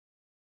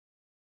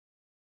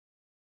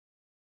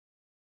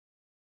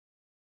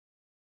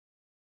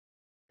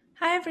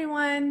Hi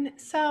everyone.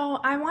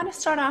 So I want to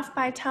start off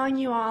by telling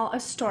you all a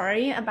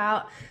story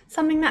about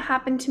something that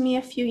happened to me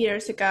a few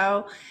years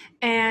ago.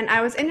 And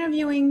I was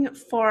interviewing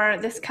for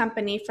this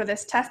company for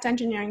this test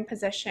engineering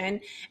position,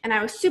 and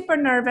I was super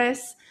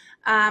nervous.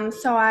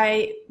 So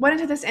I went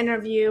into this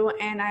interview,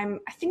 and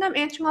I think I'm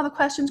answering all the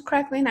questions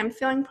correctly, and I'm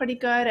feeling pretty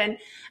good. And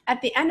at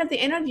the end of the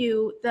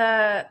interview,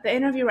 the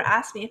interviewer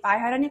asked me if I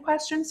had any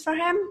questions for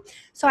him.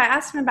 So I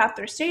asked him about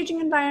their staging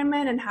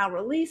environment and how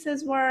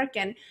releases work,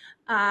 and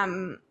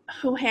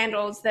who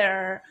handles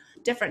their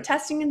different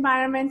testing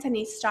environments, and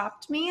he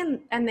stopped me,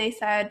 and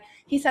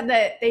he said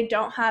that they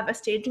don't have a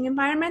staging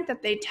environment,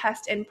 that they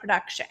test in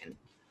production.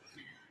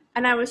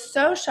 And I was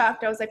so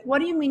shocked. I was like, what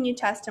do you mean you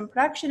test in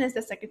production? Is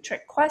this like a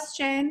trick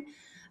question?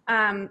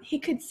 He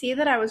could see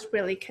that I was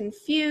really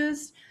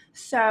confused,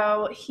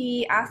 so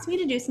he asked me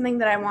to do something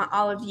that I want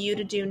all of you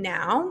to do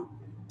now.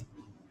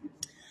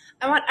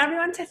 I want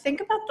everyone to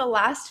think about the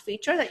last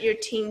feature that your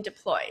team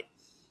deployed.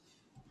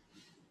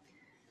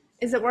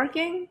 Is it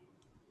working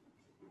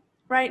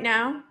right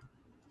now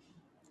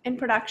in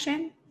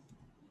production?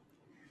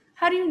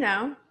 How do you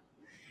know?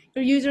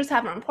 Your users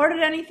haven't reported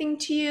anything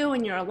to you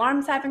and your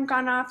alarms haven't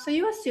gone off, so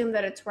you assume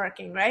that it's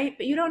working, right?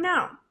 But you don't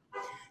know.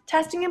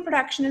 Testing in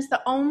production is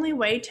the only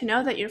way to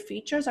know that your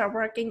features are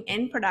working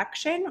in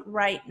production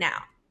right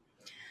now.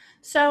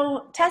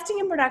 So testing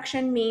in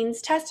production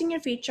means testing your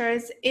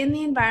features in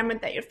the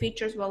environment that your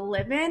features will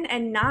live in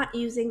and not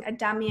using a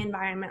dummy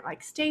environment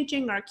like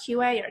staging or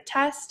QA or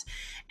test.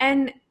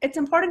 And it's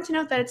important to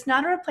note that it's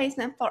not a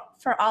replacement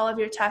for all of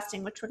your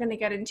testing, which we're going to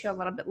get into a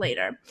little bit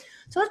later.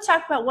 So let's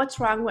talk about what's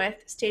wrong with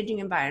staging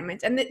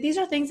environments. And these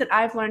are things that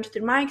I've learned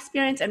through my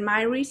experience and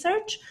my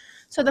research.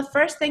 So the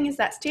first thing is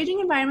that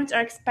staging environments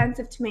are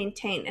expensive to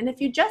maintain. And if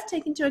you just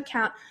take into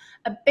account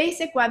a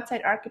basic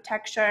website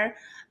architecture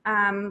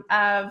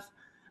of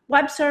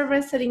web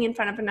servers sitting in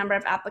front of a number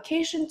of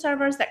application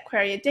servers that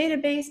query a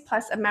database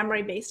plus a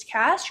memory-based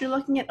cache, you're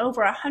looking at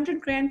over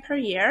 $100,000 per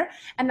year,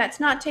 and that's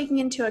not taking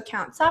into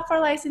account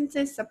software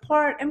licenses,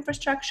 support,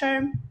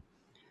 infrastructure,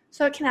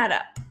 so it can add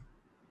up.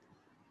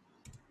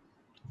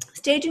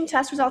 Staging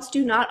test results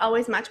do not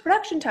always match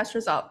production test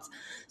results.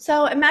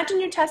 So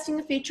imagine you're testing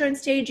a feature in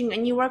staging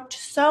and you worked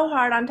so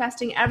hard on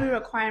testing every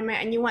requirement,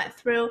 and you went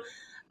through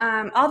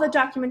all the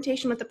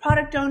documentation with the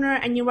product owner,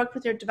 and you worked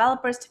with your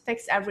developers to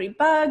fix every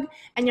bug,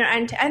 and your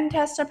end-to-end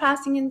tests are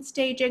passing in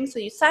staging. So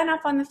you sign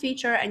off on the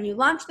feature and you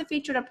launch the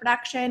feature to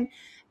production,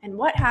 and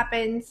what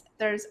happens?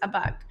 There's a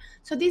bug.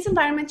 So these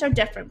environments are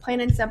different,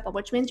 plain and simple,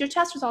 which means your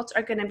test results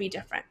are going to be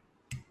different.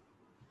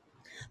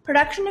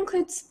 Production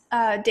includes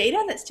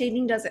data that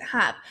staging doesn't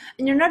have,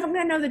 and you're never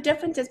going to know the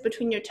differences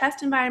between your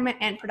test environment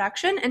and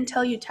production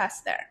until you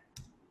test there.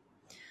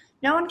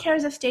 No one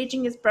cares if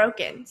staging is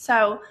broken.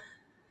 So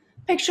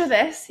picture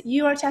this: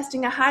 you are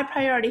testing a high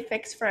priority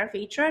fix for a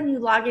feature, and you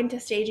log into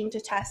staging to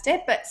test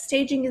it, but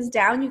staging is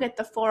down. You get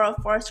the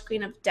 404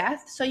 screen of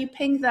death. So you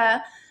ping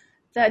the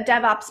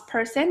DevOps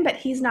person, but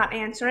he's not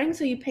answering.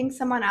 So you ping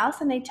someone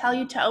else and they tell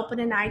you to open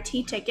an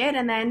IT ticket,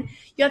 and then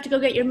you have to go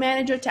get your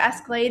manager to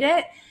escalate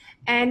it.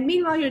 And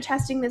meanwhile, you're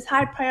testing this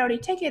high priority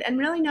ticket, and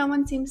really no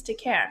one seems to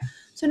care.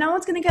 So no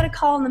one's going to get a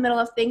call in the middle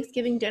of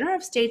Thanksgiving dinner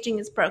if staging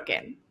is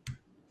broken.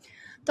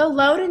 The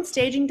load in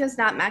staging does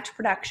not match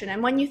production.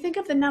 And when you think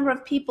of the number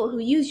of people who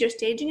use your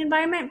staging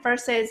environment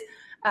versus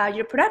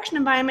your production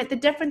environment, the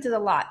difference is a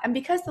lot. And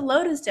because the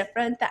load is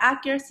different, the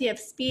accuracy of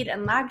speed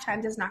and lag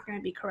times is not going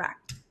to be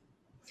correct.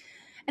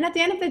 And at the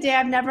end of the day,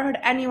 I've never heard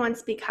anyone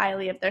speak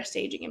highly of their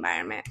staging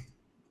environment.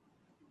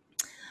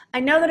 I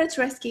know that it's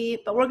risky,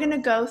 but we're going to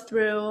go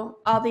through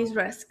all these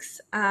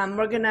risks.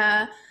 We're going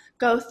to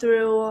go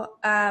through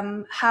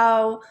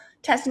how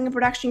testing in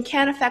production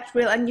can affect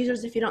real end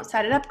users if you don't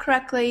set it up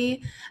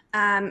correctly.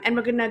 And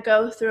we're going to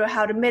go through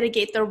how to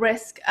mitigate the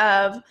risk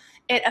of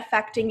it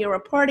affecting your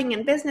reporting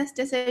and business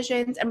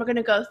decisions. And we're going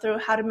to go through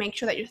how to make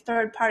sure that your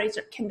third parties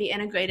can be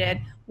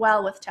integrated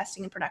well with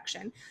testing in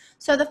production.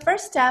 So the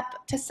first step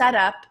to set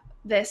up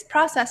this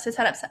process to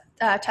set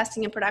up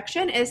testing in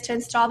production is to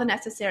install the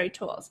necessary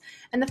tools.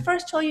 And the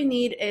first tool you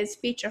need is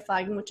feature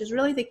flagging, which is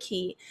really the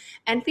key.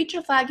 And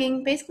feature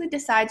flagging basically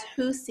decides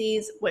who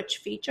sees which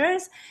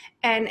features,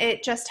 and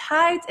it just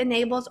hides,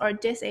 enables, or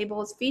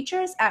disables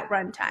features at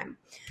runtime.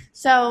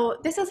 So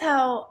this is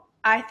how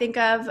I think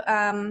of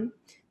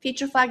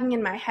feature flagging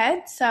in my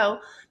head. So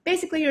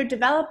basically, your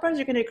developers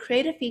are going to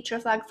create a feature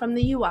flag from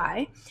the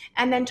UI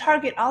and then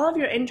target all of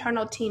your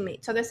internal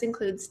teammates. So this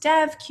includes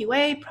dev,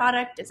 QA,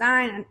 product,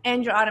 design,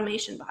 and your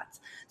automation bots.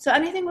 So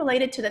anything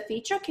related to the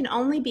feature can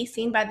only be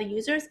seen by the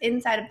users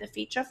inside of the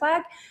feature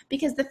flag,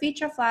 because the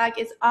feature flag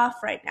is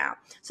off right now.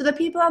 So the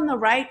people on the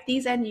right,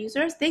 these end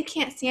users, they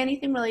can't see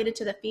anything related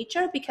to the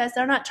feature because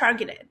they're not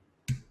targeted.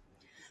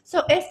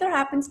 So if there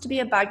happens to be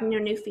a bug in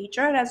your new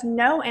feature, it has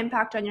no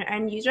impact on your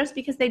end users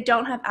because they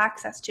don't have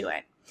access to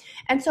it.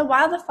 And so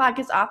while the flag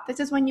is off, this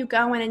is when you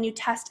go in and you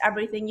test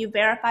everything. You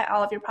verify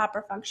all of your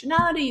proper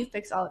functionality, you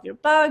fix all of your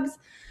bugs.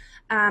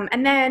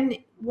 And then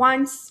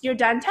once you're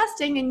done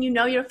testing and you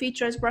know your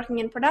feature is working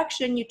in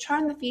production, you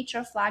turn the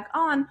feature flag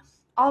on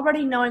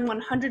already knowing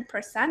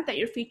 100% that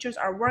your features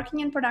are working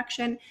in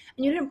production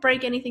and you didn't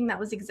break anything that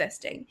was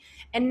existing.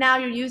 And now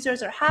your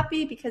users are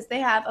happy because they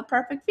have a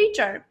perfect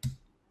feature.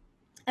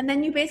 And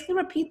then you basically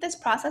repeat this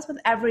process with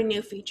every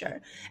new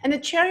feature. And the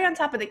cherry on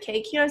top of the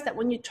cake here is that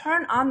when you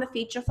turn on the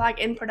feature flag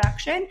in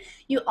production,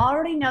 you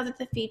already know that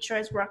the feature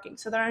is working,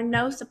 so there are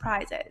no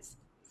surprises.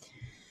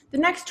 The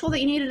next tool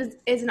that you need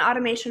is an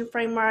automation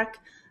framework.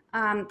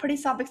 Pretty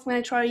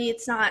self-explanatory.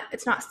 It's not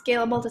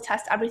scalable to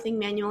test everything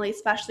manually,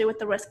 especially with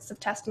the risks of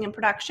testing in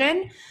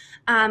production.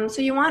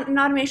 So you want an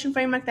automation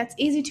framework that's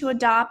easy to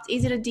adopt,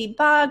 easy to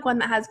debug, one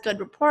that has good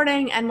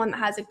reporting, and one that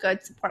has a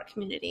good support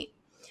community.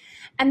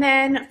 And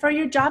then for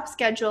your job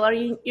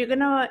scheduler, you're going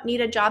to need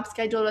a job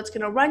scheduler that's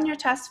going to run your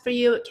tests for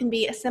you. It can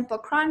be a simple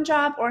cron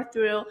job or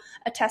through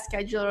a test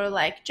scheduler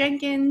like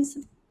Jenkins.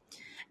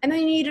 And then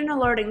you need an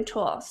alerting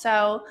tool.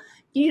 So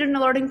you need an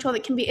alerting tool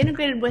that can be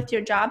integrated with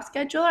your job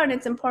scheduler, and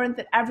it's important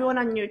that everyone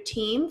on your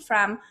team,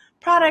 from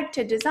product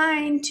to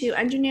design to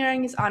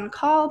engineering, is on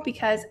call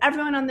because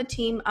everyone on the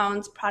team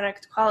owns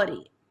product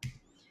quality.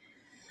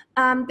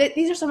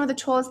 These are some of the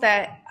tools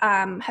that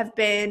have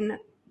been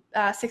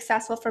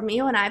successful for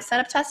me when I've set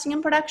up testing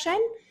in production.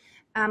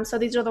 So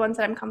these are the ones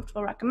that I'm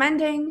comfortable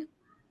recommending.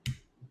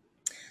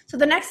 So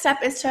the next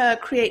step is to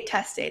create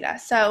test data.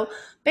 So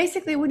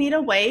basically we need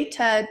a way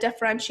to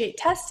differentiate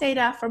test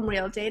data from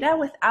real data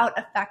without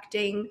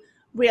affecting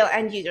real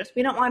end users.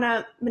 We don't want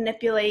to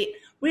manipulate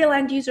real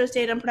end users'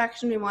 data in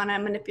production. We want to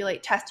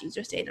manipulate test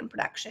users' data in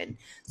production.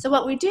 So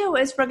what we do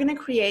is we're going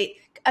to create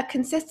a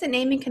consistent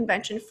naming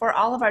convention for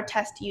all of our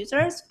test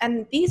users.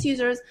 And these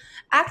users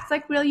act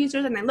like real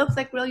users and they look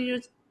like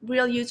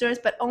real users,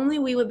 but only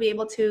we would be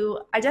able to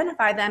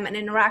identify them and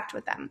interact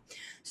with them.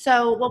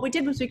 So what we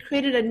did was we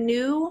created a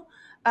new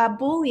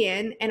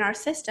Boolean in our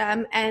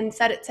system and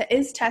set it to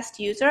is test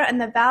user, and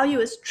the value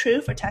is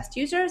true for test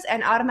users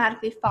and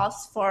automatically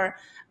false for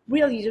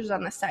real users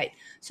on the site.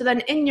 So then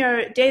in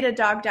your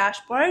Datadog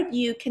dashboard,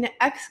 you can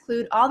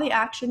exclude all the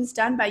actions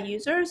done by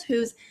users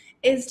whose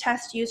is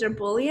test user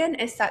Boolean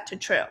is set to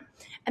true.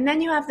 And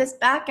then you have this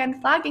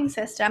back-end flagging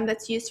system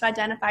that's used to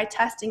identify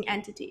testing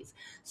entities.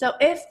 So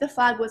if the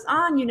flag was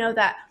on, you know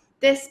that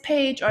this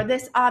page or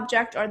this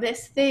object or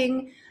this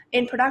thing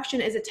in production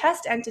is a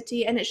test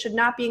entity and it should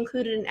not be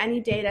included in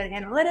any data and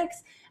analytics,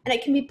 and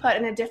it can be put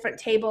in a different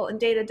table in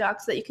Datadog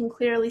so that you can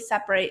clearly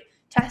separate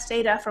test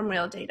data from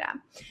real data.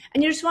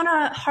 And you just want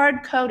to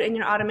hard code in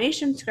your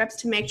automation scripts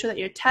to make sure that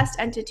your test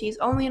entities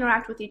only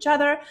interact with each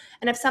other,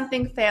 and if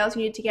something fails,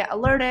 you need to get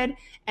alerted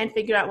and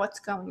figure out what's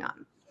going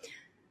on.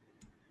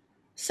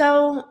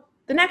 So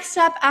the next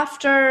step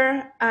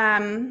after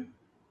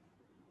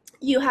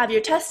you have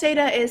your test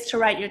data is to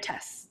write your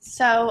tests.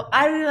 So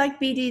I really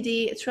like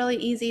BDD. It's really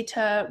easy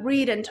to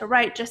read and to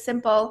write, just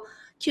simple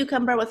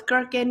cucumber with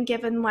gherkin,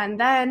 given, when,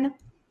 then.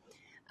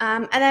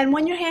 And then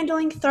when you're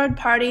handling third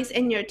parties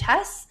in your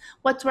tests,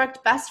 what's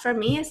worked best for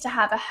me is to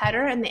have a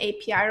header in the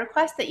API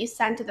request that you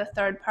send to the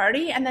third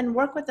party, and then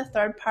work with the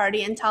third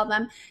party and tell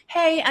them,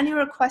 hey, any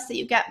request that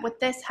you get with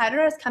this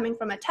header is coming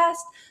from a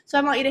test, so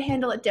I want you to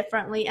handle it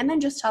differently, and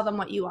then just tell them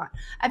what you want.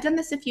 I've done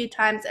this a few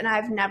times and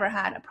I've never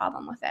had a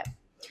problem with it.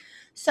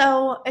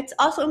 So it's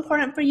also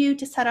important for you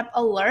to set up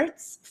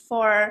alerts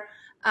for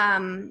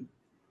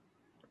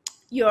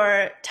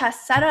your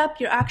test setup,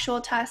 your actual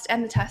test,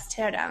 and the test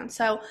teardown.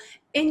 So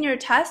in your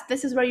test,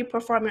 this is where you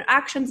perform your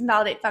actions and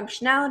validate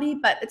functionality,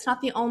 but it's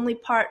not the only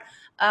part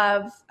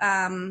of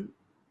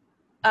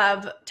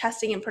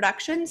testing in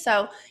production.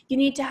 So you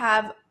need to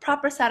have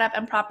proper setup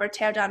and proper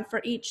teardown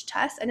for each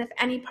test. And if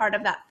any part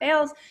of that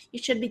fails, you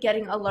should be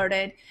getting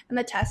alerted and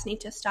the tests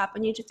need to stop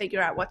and you need to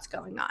figure out what's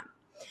going on.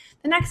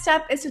 The next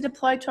step is to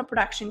deploy to a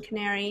production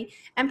canary,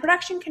 and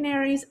production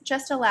canaries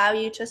just allow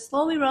you to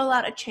slowly roll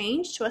out a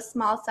change to a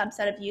small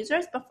subset of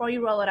users before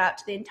you roll it out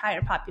to the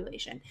entire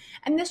population.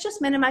 And this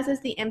just minimizes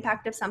the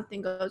impact if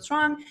something goes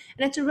wrong,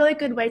 and it's a really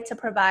good way to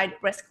provide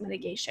risk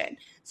mitigation.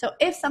 So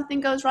if something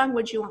goes wrong,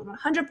 would you want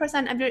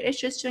 100% of your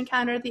issues to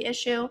encounter the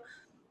issue?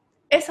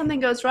 If something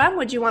goes wrong,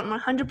 would you want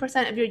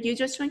 100% of your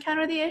users to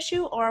encounter the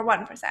issue, or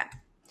 1%?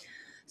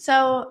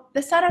 So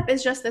the setup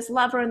is just this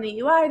lever in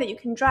the UI that you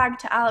can drag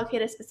to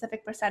allocate a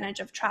specific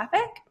percentage of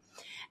traffic.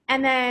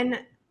 And then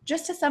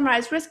just to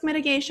summarize risk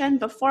mitigation,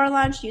 before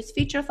launch, use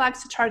feature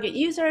flags to target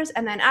users,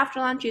 and then after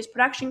launch, use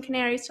production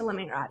canaries to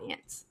limit your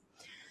audience.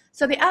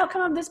 So the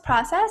outcome of this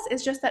process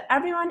is just that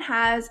everyone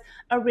has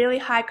a really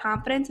high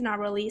confidence in our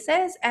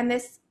releases, and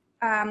this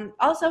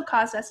also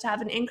caused us to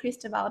have an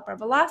increased developer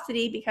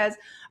velocity because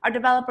our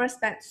developers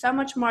spent so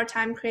much more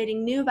time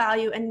creating new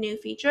value and new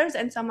features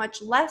and so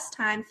much less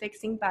time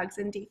fixing bugs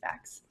and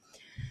defects.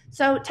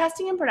 So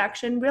testing in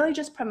production really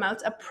just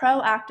promotes a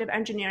proactive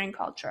engineering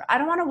culture. I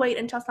don't want to wait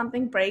until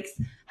something breaks,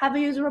 have a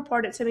user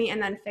report it to me,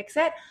 and then fix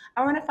it.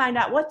 I want to find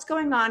out what's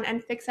going on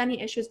and fix any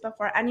issues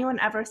before anyone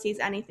ever sees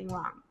anything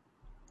wrong.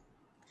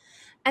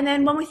 And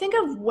then when we think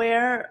of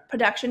where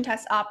production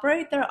tests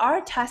operate, there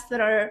are tests that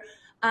are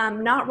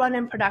not run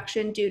in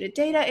production due to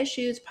data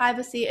issues,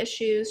 privacy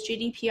issues,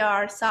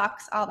 GDPR,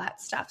 SOX, all that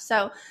stuff.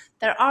 So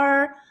there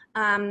are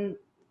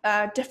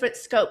different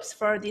scopes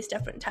for these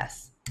different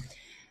tests.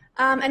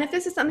 And if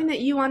this is something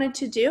that you wanted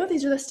to do,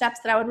 these are the steps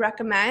that I would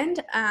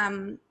recommend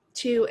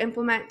to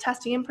implement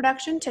testing in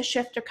production to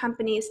shift your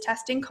company's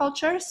testing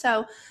culture.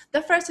 So the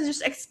first is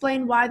just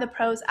explain why the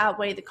pros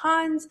outweigh the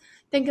cons.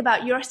 Think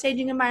about your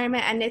staging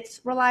environment and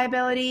its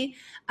reliability.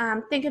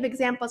 Think of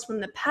examples from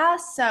the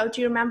past. So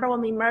do you remember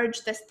when we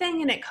merged this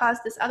thing and it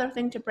caused this other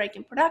thing to break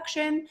in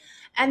production?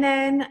 And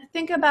then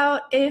think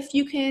about if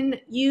you can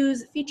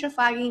use feature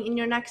flagging in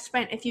your next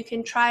sprint, if you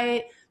can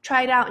try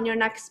it out in your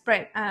next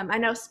sprint. I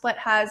know Split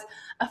has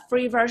a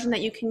free version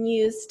that you can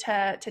use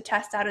to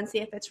test out and see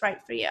if it's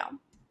right for you.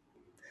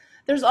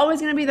 There's always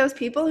going to be those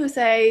people who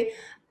say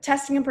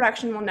testing in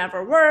production will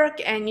never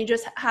work and you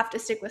just have to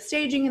stick with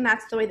staging and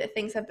that's the way that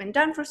things have been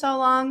done for so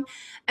long.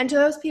 And to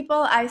those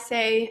people, I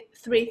say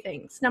three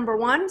things. Number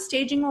one,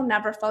 staging will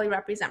never fully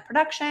represent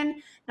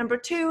production. Number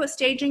two,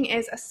 staging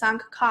is a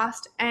sunk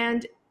cost,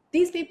 and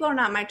these people are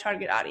not my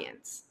target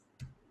audience.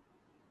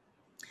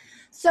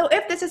 So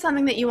if this is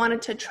something that you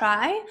wanted to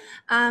try,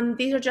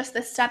 these are just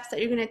the steps that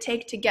you're going to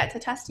take to get to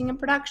testing in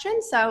production.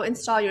 So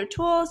install your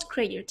tools,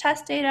 create your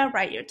test data,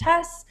 write your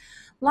tests,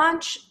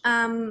 launch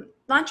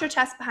your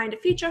test behind a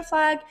feature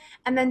flag,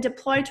 and then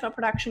deploy to a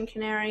production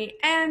canary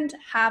and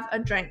have a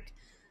drink.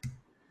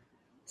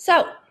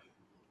 So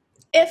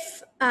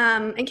if,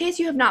 in case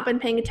you have not been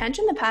paying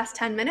attention the past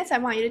 10 minutes, I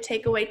want you to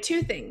take away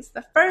two things.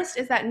 The first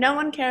is that no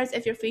one cares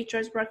if your feature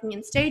is working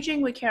in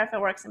staging. We care if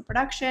it works in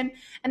production.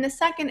 And the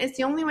second is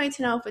the only way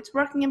to know if it's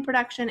working in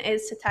production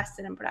is to test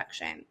it in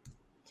production.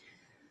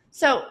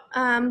 So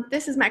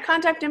this is my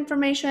contact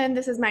information.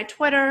 This is my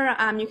Twitter.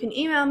 You can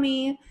email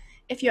me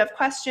if you have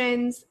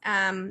questions.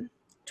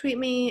 Tweet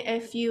me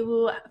if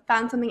you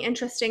found something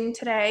interesting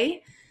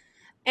today.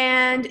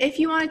 And if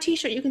you want a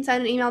t-shirt, you can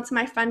send an email to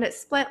my friend at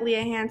Split,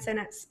 Leah Hansen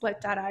at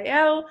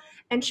split.io,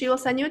 and she will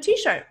send you a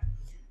t-shirt.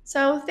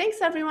 So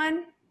thanks,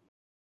 everyone.